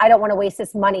is, I don't want to waste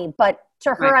this money, but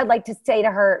to her, I'd like to say to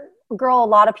her, girl, a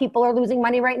lot of people are losing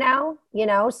money right now,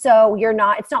 so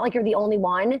it's not like you're the only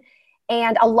one.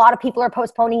 And a lot of people are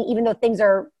postponing, even though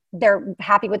they're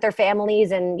happy with their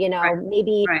families and,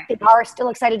 maybe they are still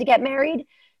excited to get married.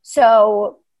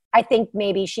 So I think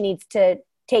maybe she needs to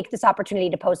take this opportunity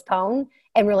to postpone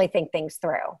and really think things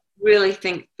through. Really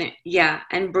think,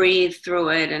 and breathe through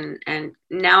it. And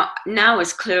now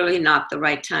is clearly not the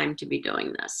right time to be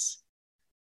doing this.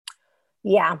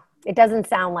 Yeah. It doesn't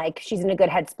sound like she's in a good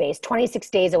headspace. 26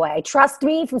 days away. Trust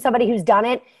me, from somebody who's done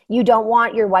it, you don't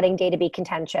want your wedding day to be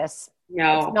contentious.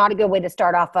 No. It's not a good way to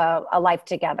start off a life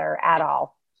together at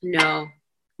all. No,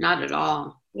 not at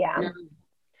all. Yeah. No.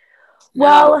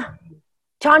 Well,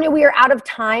 Tanya, we are out of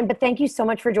time, but thank you so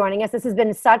much for joining us. This has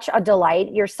been such a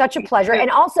delight. You're such a pleasure. And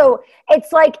also,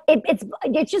 it's like,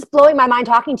 it's just blowing my mind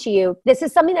talking to you. This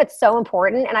is something that's so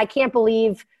important, and I can't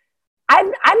believe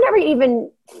I've never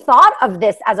even thought of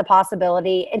this as a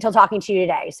possibility until talking to you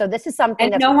today. So this is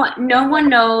something and no one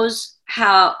knows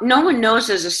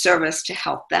there's a service to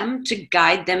help them, to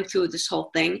guide them through this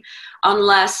whole thing,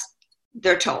 unless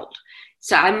they're told.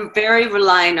 So I'm very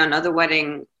reliant on other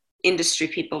wedding industry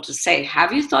people to say,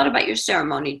 have you thought about your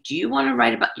ceremony? Do you want to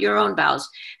write about your own vows?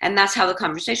 And that's how the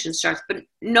conversation starts. But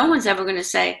no one's ever going to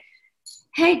say,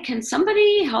 hey, can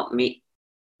somebody help me?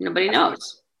 Nobody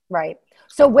knows. Right.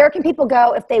 So where can people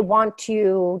go if they want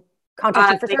to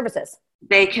contact you for services?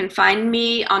 They can find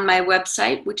me on my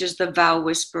website, which is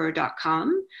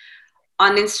thevowwhisperer.com.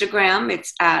 On Instagram,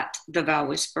 it's at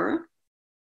thevowwhisperer.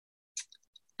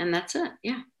 And that's it.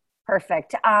 Yeah.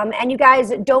 Perfect. And you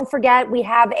guys, don't forget, we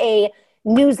have a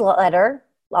newsletter.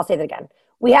 I'll say that again.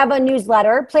 We have a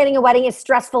newsletter. Planning a wedding is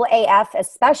stressful AF,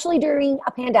 especially during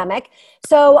a pandemic.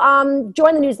 So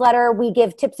join the newsletter. We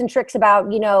give tips and tricks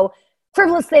about,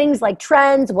 frivolous things like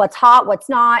trends, what's hot, what's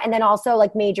not, and then also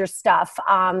like major stuff,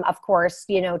 of course,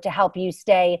 to help you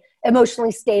stay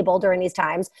emotionally stable during these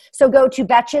times. So go to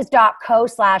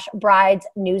betches.co/brides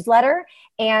newsletter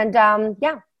and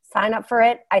sign up for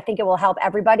it. I think it will help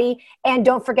everybody. And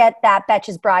don't forget that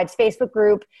Betches Brides Facebook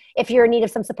group. If you're in need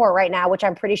of some support right now, which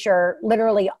I'm pretty sure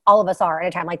literally all of us are at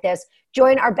a time like this,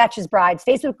 join our Betches Brides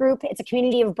Facebook group. It's a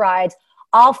community of brides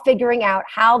all figuring out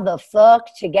how the fuck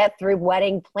to get through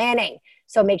wedding planning.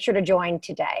 So make sure to join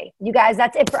today. You guys,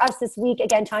 that's it for us this week.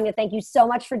 Again, Tanya, thank you so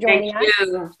much for joining us.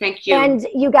 Thank you. And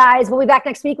you guys, we'll be back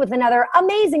next week with another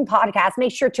amazing podcast.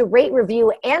 Make sure to rate,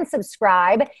 review, and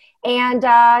subscribe. And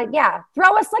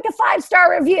throw us like a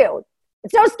 5-star review.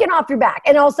 It's no skin off your back.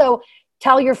 And also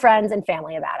tell your friends and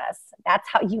family about us. That's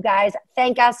how you guys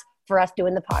thank us for us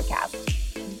doing the podcast.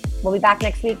 We'll be back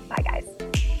next week. Bye, guys.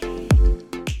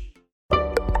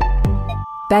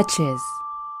 Betches.